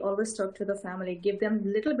call, we always talk to the family, give them a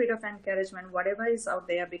little bit of encouragement, whatever is out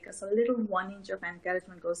there, because a little 1 inch of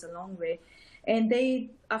encouragement goes a long way. And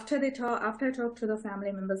after I talk to the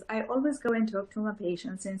family members, I always go and talk to my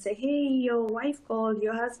patients and say, hey, your wife called,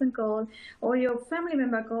 your husband called, or your family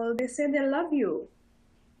member called. They said they love you.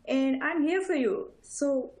 And I'm here for you.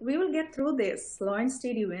 So we will get through this. Slow and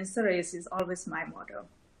steady wins the race is always my motto.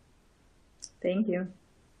 Thank you.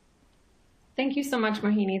 Thank you so much,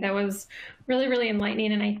 Mohini. That was really, really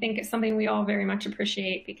enlightening. And I think it's something we all very much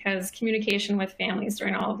appreciate because communication with families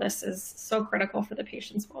during all of this is so critical for the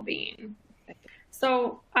patient's well-being.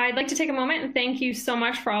 So I'd like to take a moment and thank you so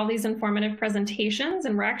much for all these informative presentations.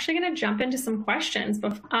 And we're actually going to jump into some questions.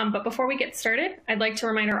 But before we get started, I'd like to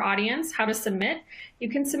remind our audience how to submit. You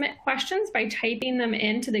can submit questions by typing them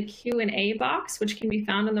into the Q&A box, which can be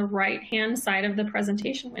found on the right-hand side of the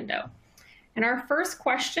presentation window. And our first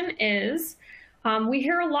question is, we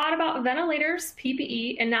hear a lot about ventilators,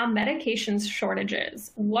 PPE, and now medications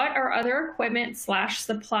shortages. What are other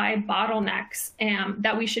equipment/supply bottlenecks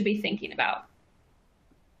that we should be thinking about?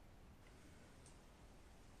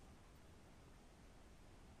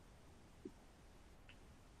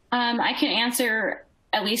 I can answer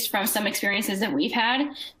at least from some experiences that we've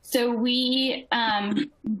had. So we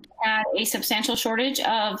had a substantial shortage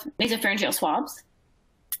of nasopharyngeal swabs,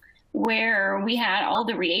 where we had all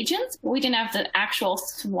the reagents, but we didn't have the actual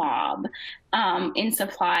swab in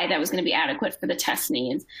supply that was going to be adequate for the test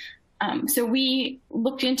needs. So we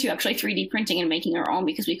looked into actually 3D printing and making our own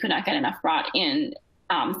because we could not get enough brought in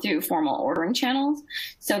through formal ordering channels.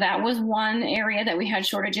 So that was one area that we had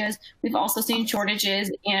shortages. We've also seen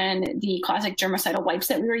shortages in the classic germicidal wipes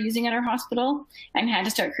that we were using at our hospital, and had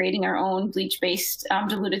to start creating our own bleach-based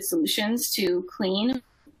diluted solutions to clean.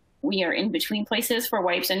 We are in between places for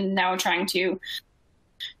wipes, and now trying to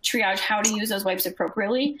triage how to use those wipes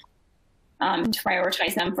appropriately, to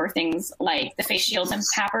prioritize them for things like the face shields and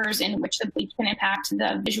pappers, in which the bleach can impact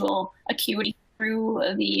the visual acuity through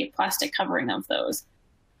the plastic covering of those.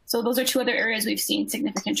 So those are two other areas we've seen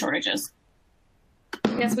significant shortages.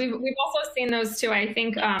 Yes, we've also seen those too. I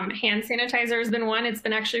think hand sanitizer has been one. It's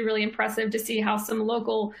been actually really impressive to see how some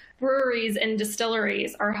local breweries and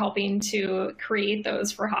distilleries are helping to create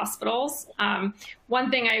those for hospitals.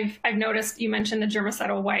 One thing I've noticed, you mentioned the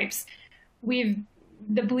germicidal wipes.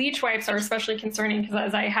 The bleach wipes are especially concerning because,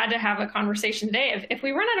 as I had to have a conversation today, if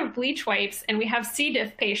we run out of bleach wipes and we have C.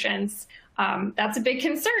 diff patients, that's a big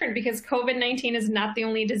concern because COVID-19 is not the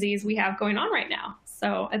only disease we have going on right now.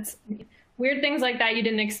 So it's weird things like that you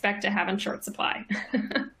didn't expect to have in short supply.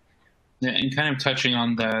 Yeah, and kind of touching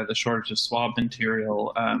on the shortage of swab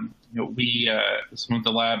material, some of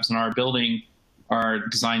the labs in our building are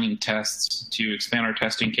designing tests to expand our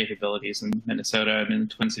testing capabilities in Minnesota and in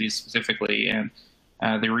the Twin Cities specifically. And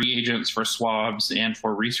the reagents for swabs and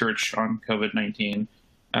for research on COVID-19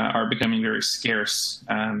 are becoming very scarce.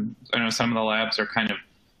 I know some of the labs are kind of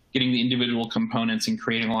getting the individual components and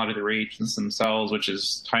creating a lot of the reagents themselves, which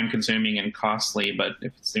is time consuming and costly, but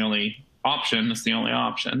if it's the only option, it's the only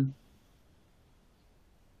option.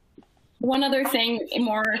 One other thing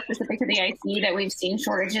more specific to the IC that we've seen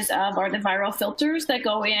shortages of are the viral filters that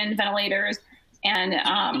go in ventilators and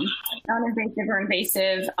non-invasive or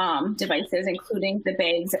invasive devices, including the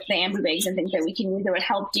bags, the ambu bags and things that we can use that would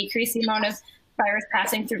help decrease the amount of virus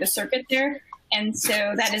passing through the circuit there. And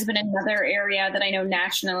so that has been another area that I know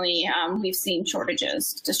nationally we've seen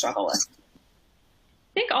shortages to struggle with.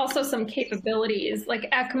 I think also some capabilities like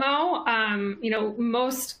ECMO,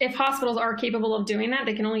 if hospitals are capable of doing that,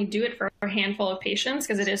 they can only do it for a handful of patients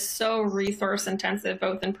because it is so resource intensive,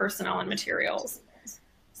 both in personnel and materials.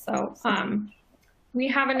 So we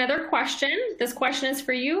have another question. This question is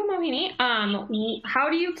for you, Mohini. How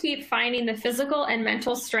do you keep finding the physical and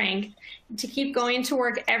mental strength to keep going to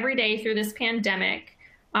work every day through this pandemic?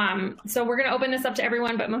 So we're going to open this up to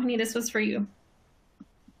everyone, but Mohini, this was for you.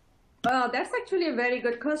 Well, that's actually a very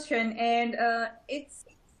good question. And it's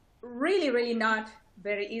really, really not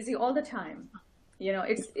very easy all the time.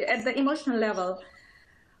 It's at the emotional level.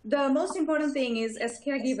 The most important thing is, as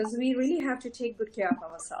caregivers, we really have to take good care of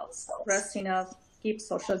ourselves. Rest enough, keep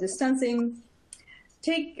social distancing,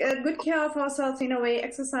 take good care of ourselves in a way,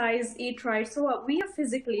 exercise, eat right, so we are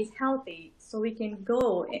physically healthy, so we can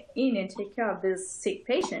go in and take care of these sick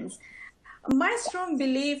patients. My strong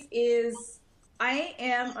belief is, I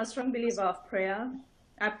am a strong believer of prayer.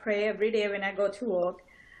 I pray every day when I go to work,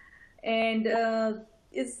 and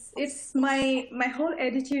it's my whole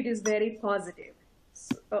attitude is very positive.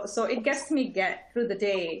 So it gets me through the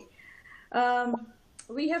day.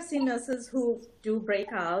 We have seen nurses who do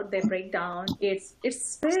break out, they break down.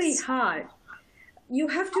 It's very hard. You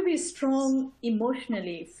have to be strong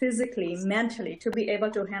emotionally, physically, mentally to be able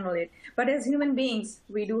to handle it. But as human beings,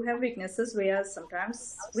 we do have weaknesses where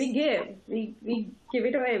sometimes we give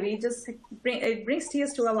it away. It brings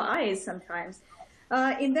tears to our eyes sometimes.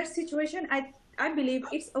 In that situation, I believe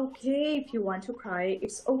it's okay if you want to cry.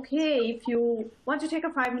 It's okay if you want to take a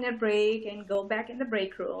 5-minute break and go back in the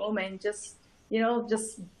break room and just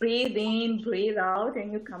breathe in, breathe out,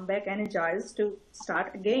 and you come back energized to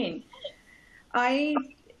start again.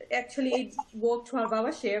 actually work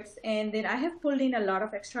 12-hour shifts, and then I have pulled in a lot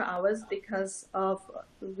of extra hours because of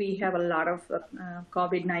we have a lot of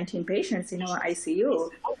COVID-19 patients in our ICU.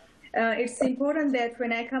 It's important that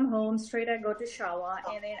when I come home, straight I go to shower,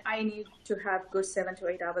 and then I need to have good 7 to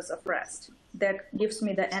 8 hours of rest. That gives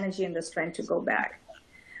me the energy and the strength to go back.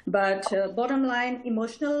 But bottom line,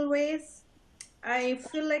 emotional ways, I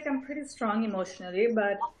feel like I'm pretty strong emotionally,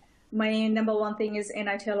 but my number one thing is, and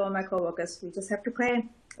I tell all my coworkers, we just have to pray.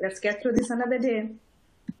 Let's get through this another day.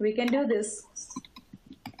 We can do this.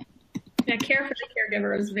 Yeah, care for the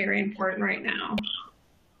caregiver is very important right now.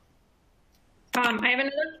 I have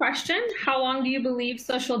another question. How long do you believe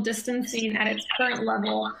social distancing at its current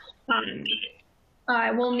level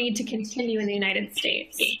will need to continue in the United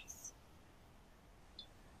States?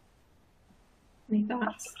 Any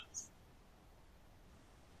thoughts?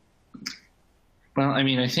 Well, I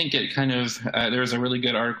mean, I think it kind of, there was a really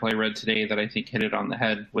good article I read today that I think hit it on the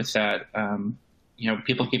head with that.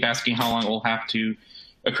 People keep asking how long it will have to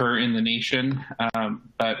occur in the nation,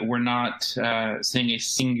 but we're not seeing a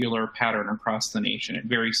singular pattern across the nation. It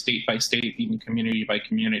varies state by state, even community by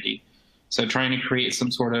community. So trying to create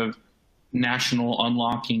some sort of national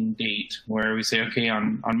unlocking date where we say, okay,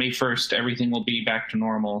 on May 1st, everything will be back to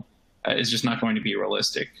normal is just not going to be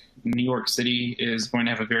realistic. New York City is going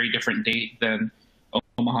to have a very different date than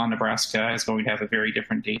Omaha, Nebraska is going to have a very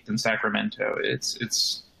different date than Sacramento.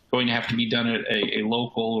 It's going to have to be done at a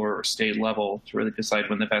local or state level to really decide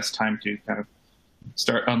when the best time to kind of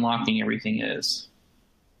start unlocking everything is.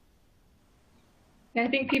 I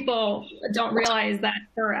think people don't realize that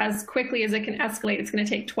for as quickly as it can escalate, it's going to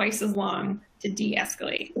take twice as long to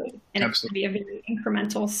de-escalate. And it's going to be a very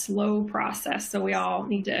incremental, slow process. So we all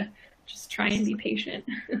need to just try and be patient.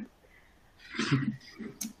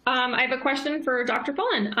 I have a question for Dr.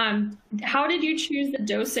 Pullen. How did you choose the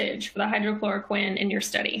dosage for the hydrochloroquine in your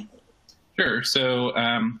study? Sure. So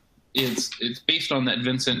it's based on that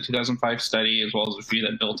Vincent 2005 study, as well as a few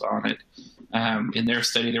that built on it. In their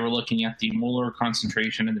study, they were looking at the molar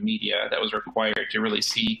concentration in the media that was required to really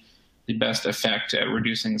see the best effect at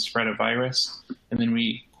reducing the spread of virus. And then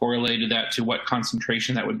we correlated that to what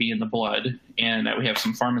concentration that would be in the blood. And we have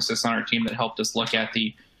some pharmacists on our team that helped us look at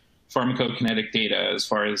the pharmacokinetic data as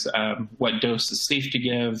far as what dose is safe to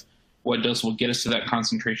give, what dose will get us to that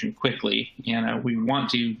concentration quickly. And we want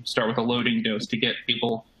to start with a loading dose to get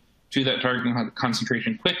people to that target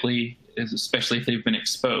concentration quickly, especially if they've been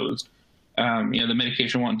exposed. The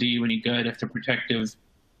medication won't do you any good if the protective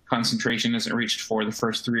concentration isn't reached for the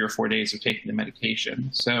first 3 or 4 days of taking the medication.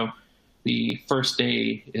 So the first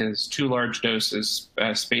day is 2 large doses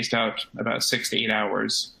spaced out about 6 to 8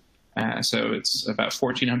 hours. So it's about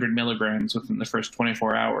 1,400 milligrams within the first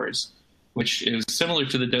 24 hours, which is similar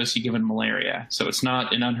to the dose you give in malaria. So it's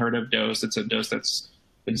not an unheard of dose. It's a dose that's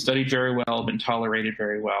been studied very well, been tolerated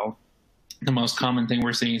very well. The most common thing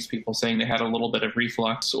we're seeing is people saying they had a little bit of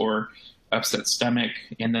reflux or upset stomach,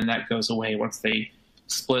 and then that goes away once they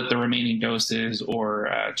split the remaining doses or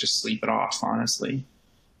just sleep it off, honestly.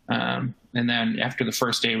 And then after the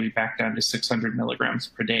first day, we back down to 600 milligrams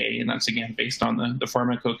per day. And that's, again, based on the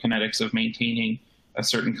pharmacokinetics of maintaining a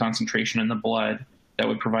certain concentration in the blood that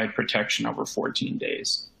would provide protection over 14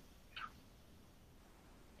 days.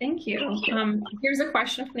 Thank you. Here's a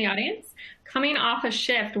question from the audience. Coming off a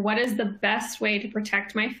shift, what is the best way to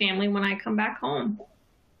protect my family when I come back home?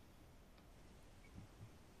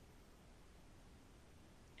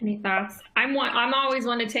 Any thoughts? I'm always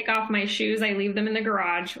one to take off my shoes. I leave them in the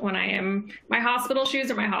garage when I am. My hospital shoes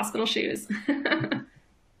are my hospital shoes.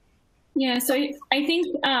 Yeah, so I think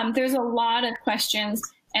there's a lot of questions,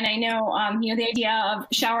 and I know the idea of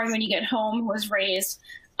showering when you get home was raised.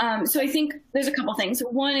 So I think there's a couple things.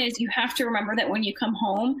 One is you have to remember that when you come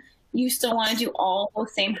home, you still want to do all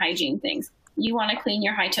those same hygiene things. You want to clean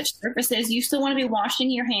your high-touch surfaces. You still want to be washing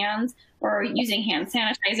your hands or using hand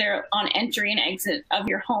sanitizer on entry and exit of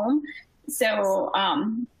your home. So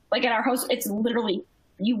like at our house, it's literally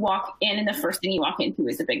you walk in and the first thing you walk into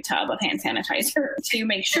is a big tub of hand sanitizer to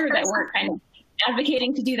make sure that we're kind of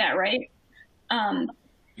advocating to do that, right?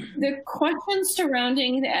 The questions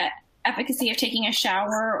surrounding the efficacy of taking a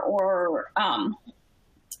shower or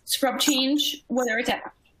scrub change, whether it's at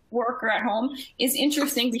work or at home, is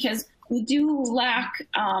interesting because we do lack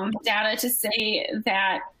data to say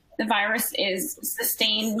that the virus is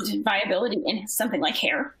sustained viability in something like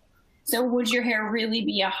hair. So would your hair really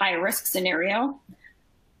be a high risk scenario?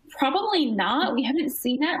 Probably not. We haven't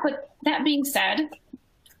seen that. But that being said,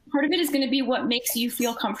 part of it is going to be what makes you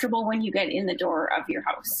feel comfortable when you get in the door of your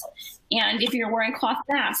house. And if you're wearing cloth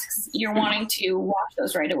masks, you're wanting to wash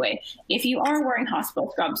those right away. If you are wearing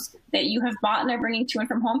hospital scrubs that you have bought and are bringing to and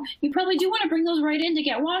from home, you probably do want to bring those right in to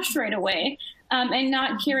get washed right away, and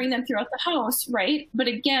not carrying them throughout the house, right? But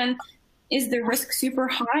again, is the risk super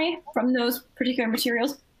high from those particular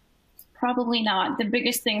materials? Probably not. The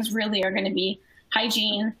biggest things really are going to be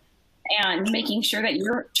hygiene and making sure that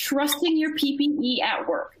you're trusting your PPE at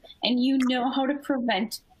work and you know how to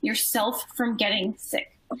prevent yourself from getting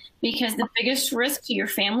sick. Because the biggest risk to your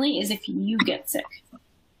family is if you get sick.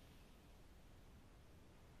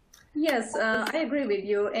 Yes, I agree with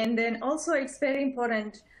you. And then also it's very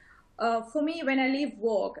important for me when I leave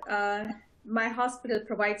work, my hospital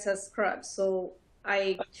provides us scrubs. So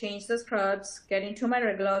I change the scrubs, get into my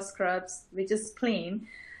regular scrubs, which is clean.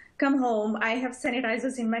 Come home, I have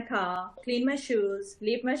sanitizers in my car, clean my shoes,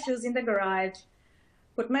 leave my shoes in the garage,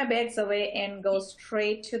 put my bags away, and go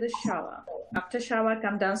straight to the shower. After shower,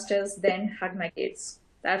 come downstairs, then hug my kids.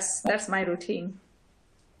 That's my routine.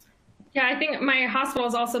 Yeah, I think my hospital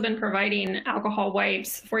has also been providing alcohol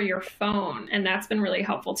wipes for your phone, and that's been really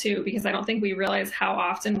helpful too, because I don't think we realize how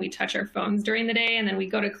often we touch our phones during the day, and then we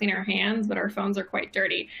go to clean our hands, but our phones are quite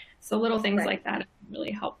dirty. So little things like that are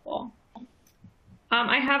really helpful.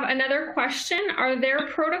 I have another question. Are there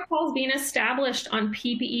protocols being established on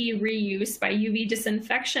PPE reuse by UV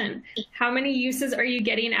disinfection? How many uses are you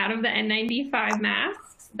getting out of the N95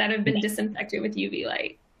 masks that have been disinfected with UV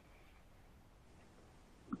light?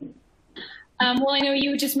 Well, I know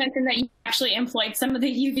you just mentioned that you actually employed some of the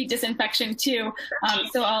UV disinfection too,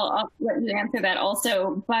 so I'll let you answer that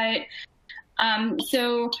also. But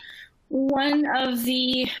so one of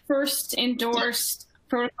the first endorsed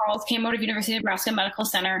protocols came out of University of Nebraska Medical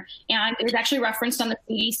Center, and it was actually referenced on the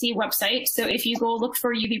CDC website. So if you go look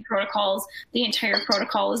for UV protocols, the entire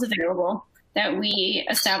protocol is available that we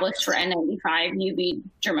established for N95 UV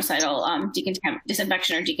germicidal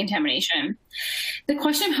disinfection or decontamination. The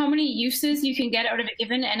question of how many uses you can get out of a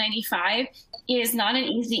given N95 is not an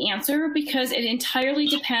easy answer, because it entirely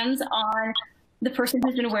depends on the person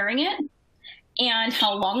who's been wearing it and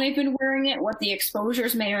how long they've been wearing it, what the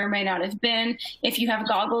exposures may or may not have been. If you have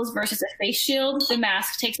goggles versus a face shield, the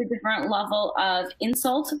mask takes a different level of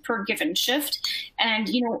insult per given shift. And,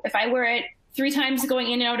 you know, if I wear it 3 times going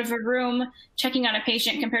in and out of a room, checking on a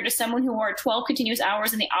patient, compared to someone who wore 12 continuous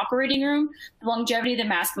hours in the operating room, the longevity of the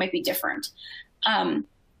mask might be different. And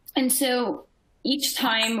so each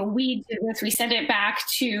time we do this, we send it back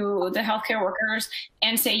to the healthcare workers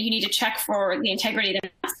and say, you need to check for the integrity of the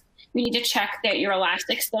mask. We need to check that your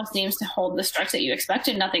elastic still seems to hold the stretch that you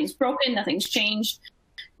expected. Nothing's broken, nothing's changed,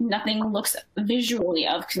 nothing looks visually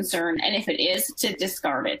of concern. And if it is, to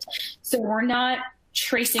discard it. So we're not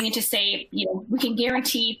tracing it to say, you know, we can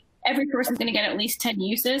guarantee every person's going to get at least 10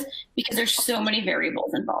 uses, because there's so many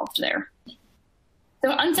variables involved there.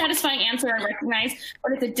 So unsatisfying answer, I recognize,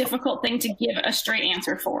 but it's a difficult thing to give a straight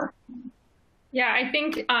answer for. Yeah, I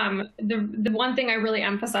think the one thing I really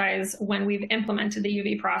emphasize when we've implemented the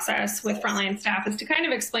UV process with frontline staff is to kind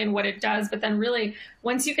of explain what it does, but then really,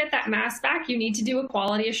 once you get that mask back, you need to do a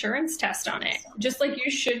quality assurance test on it, just like you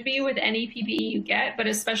should be with any PPE you get, but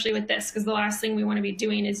especially with this, because the last thing we want to be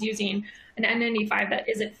doing is using an N95 that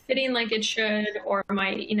isn't fitting like it should, or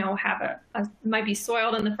might, you know, have might be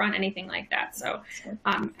soiled in the front, anything like that. So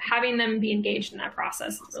having them be engaged in that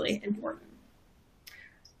process is really important.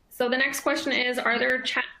 So the next question is, are there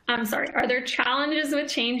challenges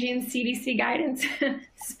with changing CDC guidance,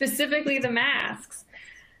 specifically the masks?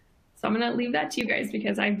 So I'm going to leave that to you guys,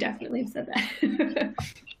 because I definitely have said that.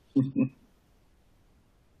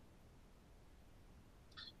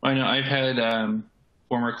 I know I've had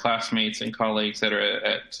former classmates and colleagues that are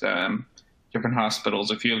at different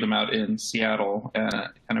hospitals, a few of them out in Seattle,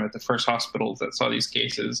 kind of at the first hospitals that saw these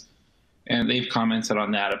cases. And they've commented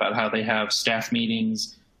on that, about how they have staff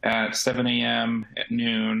meetings at 7 a.m., at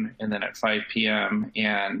noon, and then at 5 p.m.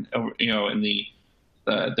 And, you know, in the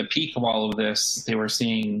peak of all of this, they were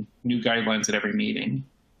seeing new guidelines at every meeting,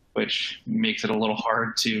 which makes it a little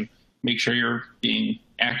hard to make sure you're being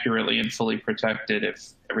accurately and fully protected if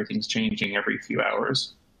everything's changing every few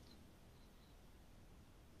hours.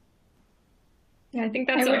 Yeah, I think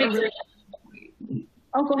that's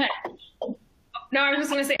Oh, go ahead. No, I was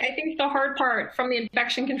just going to say, I think the hard part from the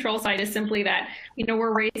infection control side is simply that, you know,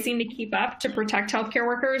 we're racing to keep up to protect healthcare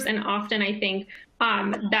workers. And often I think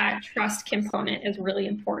that trust component is really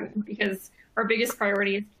important, because our biggest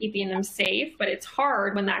priority is keeping them safe. But it's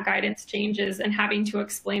hard when that guidance changes and having to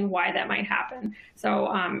explain why that might happen.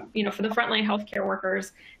 So, you know, for the frontline healthcare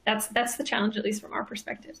workers, that's the challenge, at least from our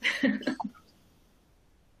perspective.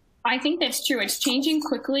 I think that's true. It's changing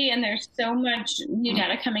quickly, and there's so much new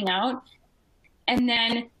data coming out. And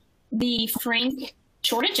then the frank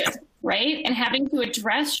shortages, right? And having to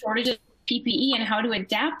address shortages of PPE and how to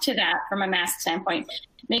adapt to that from a mask standpoint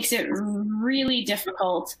makes it really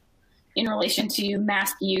difficult in relation to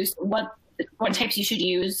mask use, what types you should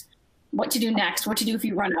use, what to do next, what to do if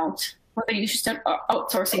you run out, whether you should start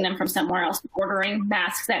outsourcing them from somewhere else, ordering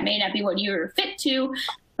masks that may not be what you're fit to,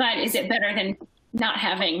 but is it better than not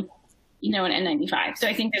having, an N95? So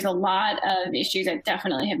I think there's a lot of issues that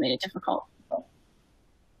definitely have made it difficult.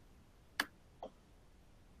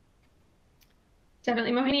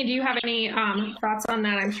 Definitely. Mohini, do you have any thoughts on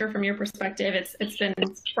that? I'm sure from your perspective, it's been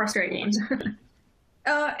frustrating.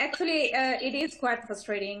 Actually, it is quite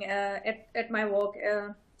frustrating at my work.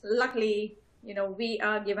 Luckily, we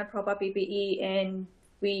are given proper PPE and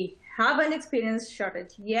we haven't experienced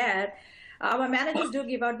shortage yet. Our managers do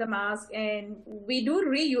give out the mask and we do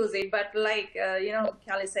reuse it, but like,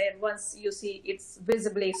 Kelly said, once you see it's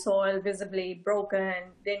visibly soiled, visibly broken,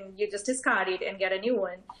 then you just discard it and get a new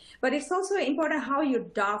one. But it's also important how you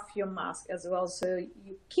doff your mask as well, so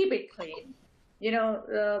you keep it clean.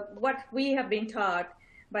 What we have been taught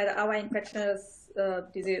by our infectious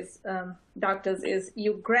disease doctors is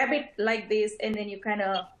you grab it like this and then you kind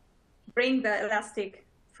of bring the elastic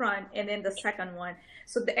front and then the second one.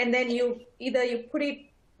 So and then you put it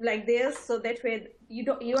like this, so that way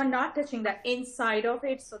you are not touching the inside of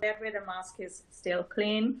it, so that way the mask is still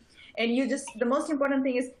clean. And the most important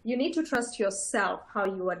thing is you need to trust yourself how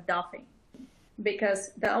you are doffing,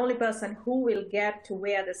 because the only person who will get to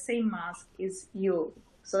wear the same mask is you.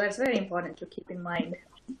 So that's very important to keep in mind.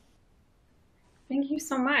 Thank you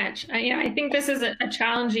so much. I think this is a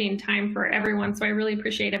challenging time for everyone, so I really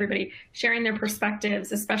appreciate everybody sharing their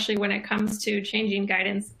perspectives, especially when it comes to changing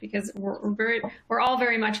guidance, because we're all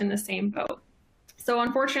very much in the same boat. So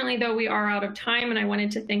unfortunately, though, we are out of time, and I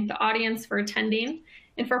wanted to thank the audience for attending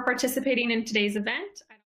and for participating in today's event.